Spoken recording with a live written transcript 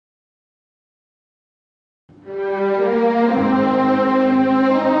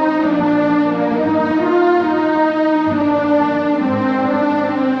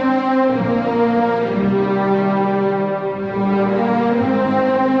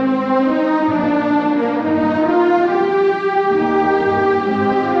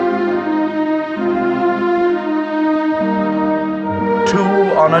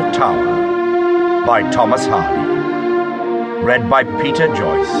Distant Tower by Thomas Hardy. Read by Peter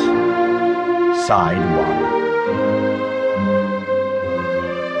Joyce. Side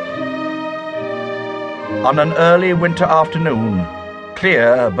 1. On an early winter afternoon,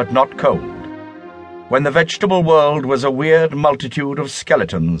 clear but not cold, when the vegetable world was a weird multitude of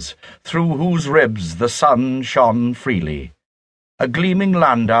skeletons through whose ribs the sun shone freely, a gleaming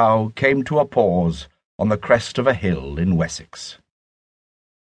landau came to a pause on the crest of a hill in Wessex.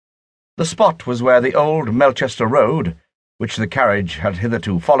 The spot was where the old Melchester Road, which the carriage had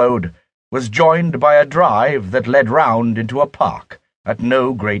hitherto followed, was joined by a drive that led round into a park at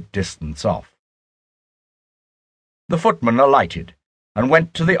no great distance off. The footman alighted and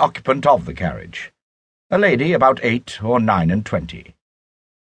went to the occupant of the carriage, a lady about 8 or 29.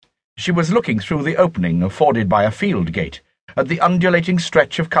 She was looking through the opening afforded by a field gate at the undulating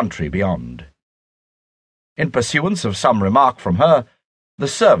stretch of country beyond. In pursuance of some remark from her, the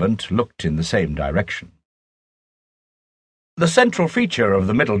servant looked in the same direction. The central feature of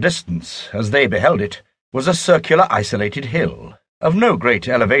the middle distance, as they beheld it, was a circular isolated hill, of no great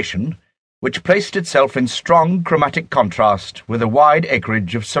elevation, which placed itself in strong chromatic contrast with a wide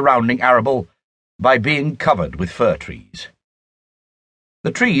acreage of surrounding arable by being covered with fir trees. The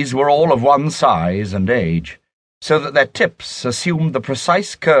trees were all of one size and age, so that their tips assumed the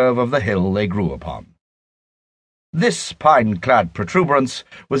precise curve of the hill they grew upon. This pine-clad protuberance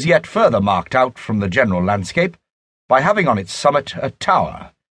was yet further marked out from the general landscape by having on its summit a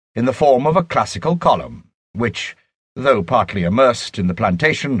tower, in the form of a classical column, which, though partly immersed in the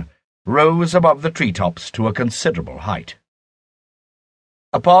plantation, rose above the tree-tops to a considerable height.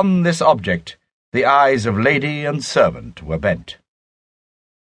 Upon this object the eyes of lady and servant were bent.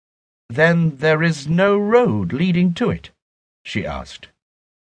 "Then there is no road leading to it?" she asked.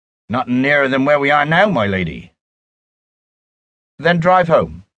 "Not nearer than where we are now, my lady." "Then drive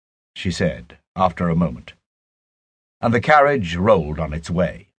home," she said, after a moment. And the carriage rolled on its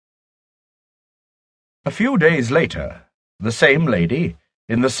way. A few days later, the same lady,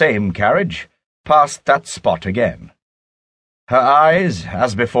 in the same carriage, passed that spot again. Her eyes,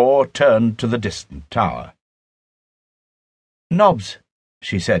 as before, turned to the distant tower. "Nobbs,"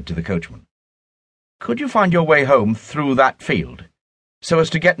 she said to the coachman, "could you find your way home through that field, so as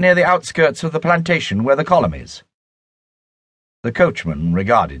to get near the outskirts of the plantation where the column is?" The coachman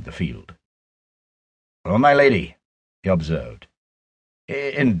regarded the field. "Oh, my lady," he observed,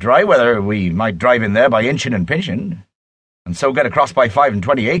 "in dry weather we might drive in there by inchin and pinchin, and so get across by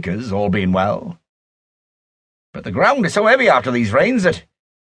 25 acres, all being well. But the ground is so heavy after these rains that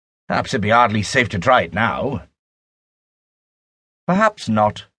perhaps it'd be hardly safe to try it now." "Perhaps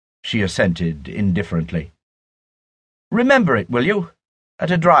not," she assented indifferently. "Remember it, will you,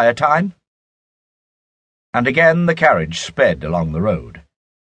 at a drier time?" And again the carriage sped along the road,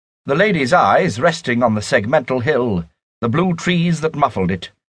 the lady's eyes resting on the segmental hill, the blue trees that muffled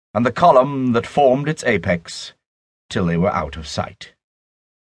it, and the column that formed its apex, till they were out of sight.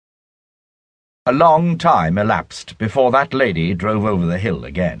 A long time elapsed before that lady drove over the hill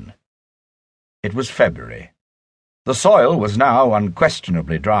again. It was February. The soil was now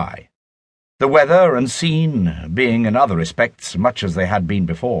unquestionably dry, the weather and scene being in other respects much as they had been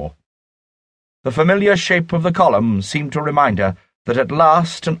before. The familiar shape of the column seemed to remind her that at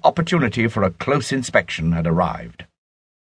last an opportunity for a close inspection had arrived.